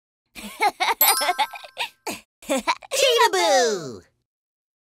Cheetahboo!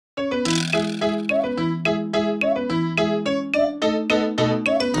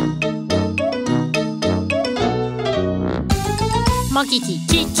 Monkey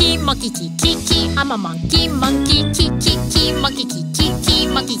kiki, monkey kiki, I'm a monkey, kiki, monkey kiki,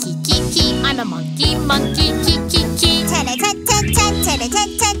 monkey kiki, I'm a monkey, kiki.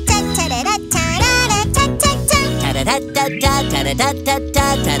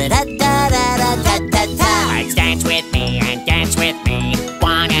 Let's dance with me and dance with me.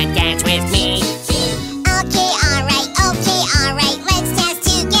 Wanna dance with me? Okay, alright, let's dance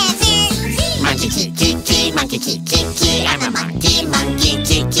together. Monkey kiki, monkey kiki, I'm a monkey,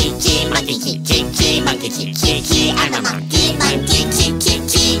 kiki, monkey kiki, monkey kiki, I'm a monkey, kiki.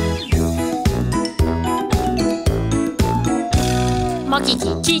 Monkey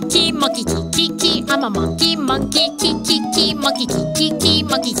kiki, monkey kiki, I'm a monkey, kiki, monkey kiki,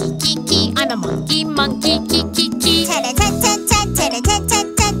 monkey kiki, I'm a monkey, kiki.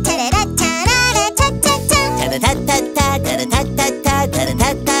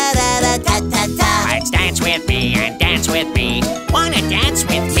 Let's dance with me and dance with me. Wanna dance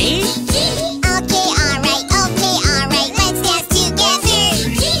with me? Okay, alright, let's dance together.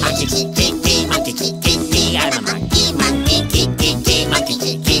 Monkey kiki, I'm a monkey, kiki, monkey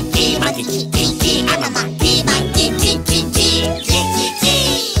kiki, I'm a monkey, kiki.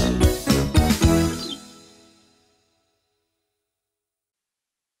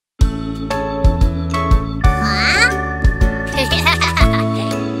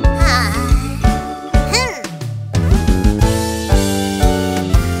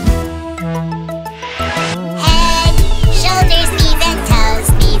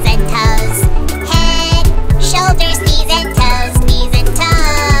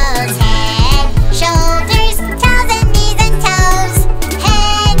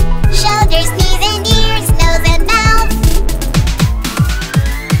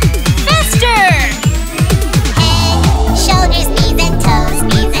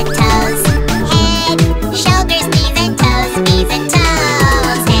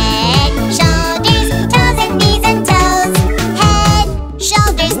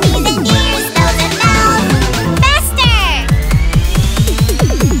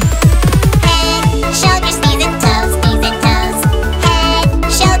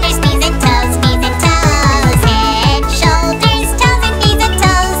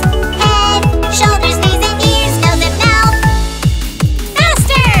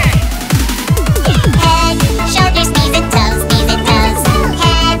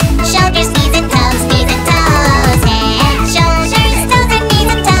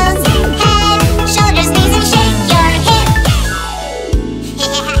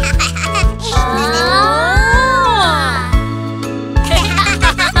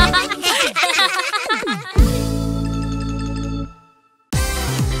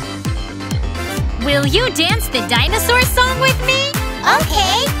 Will you dance the dinosaur song with me?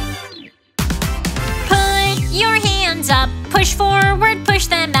 Okay. Put your hands up, push forward, push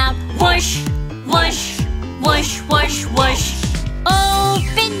them out. Whoosh, whoosh, whoosh, whoosh, whoosh.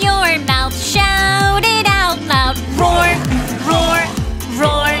 Open your mouth, shout it out loud. Roar, roar,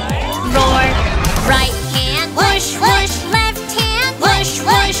 roar, roar. Right hand, whoosh, whoosh. Left hand, whoosh,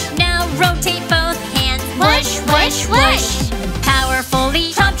 whoosh. Now rotate both hands, whoosh, whoosh, whoosh.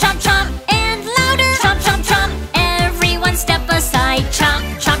 Powerfully, chomp, chomp, chomp. And louder, chomp, chomp, chomp. Everyone step aside, chomp,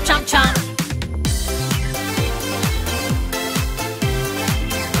 chomp, chomp, chomp.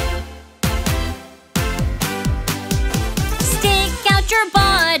 Stick out your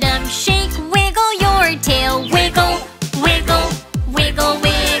bottom, shake, wiggle your tail. Wiggle, wiggle, wiggle,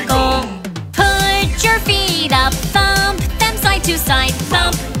 wiggle. Put your feet up, thump them side to side.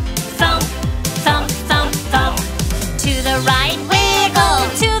 Thump, thump, thump, thump, thump. To the right, wiggle.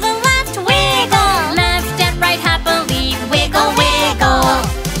 To the left, wiggle. Left and right happily, wiggle, wiggle.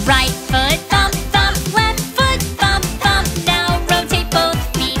 Right foot, thump, thump. Left foot, thump, thump. Now rotate both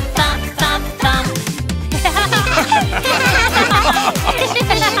feet, thump, thump, thump.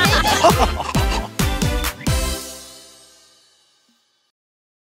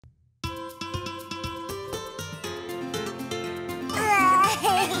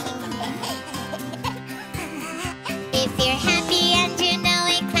 If you're happy and you know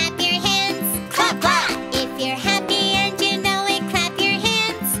it, clap your hands. Clap, clap. If you're happy and you know it, clap your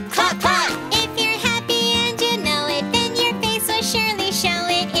hands. Clap, clap. If you're happy and you know it, then your face will surely show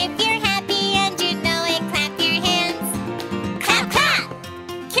it. If you're happy and you know it, clap your hands. Clap, clap.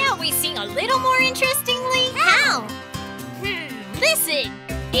 Can't we sing a little more interestingly? How? Listen!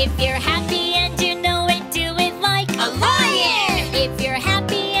 If you're happy and you know it, do it like A lion. If you're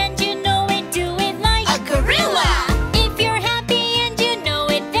happy and you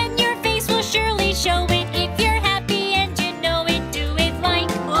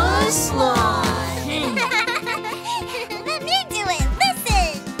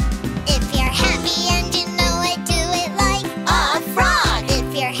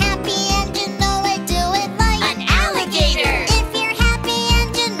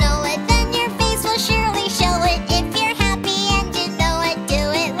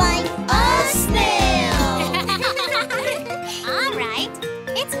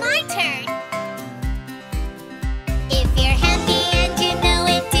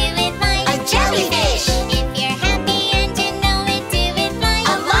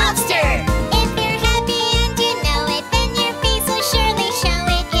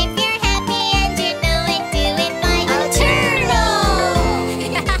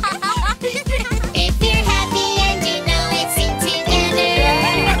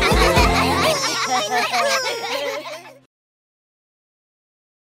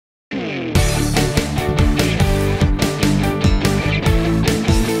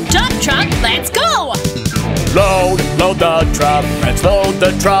the truck. Let's load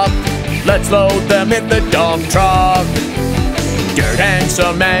the truck. Let's load them in the dump truck. Dirt and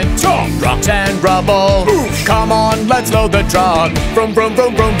cement, rocks and rubble. Come on, let's load the truck. Vroom, vroom,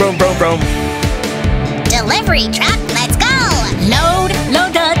 vroom, vroom, vroom, vroom, vroom. Delivery truck, let's go! Load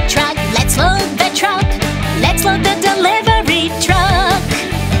the truck. Let's load the truck. Let's load the delivery truck.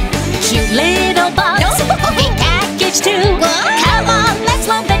 Cute little box, big package too. Come on, let's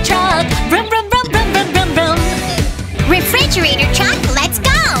load the truck. Vroom, vroom, vroom, vroom, vroom, vroom, vroom. Refrigerator truck, let's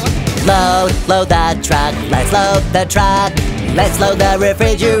go! Load the truck. Let's load the truck. Let's load the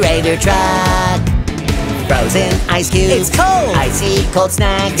refrigerator truck. Frozen ice cubes. It's cold. Icy cold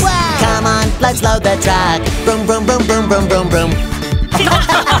snacks. Wow. Come on, let's load the truck. Vroom, vroom, vroom, vroom, vroom, vroom, vroom.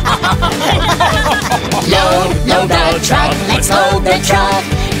 Load the truck. Let's load the truck.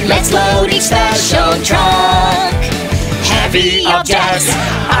 Let's load each special truck. Heavy objects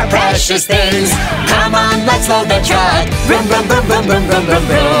Our precious things. Come on, let's load the truck. Vroom, vroom, vroom, vroom, vroom, vroom, vroom,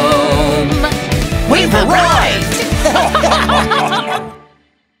 vroom. We've arrived!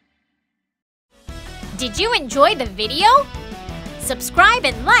 Did you enjoy the video? Subscribe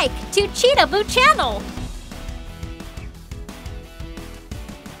and like to Cheetahboo channel.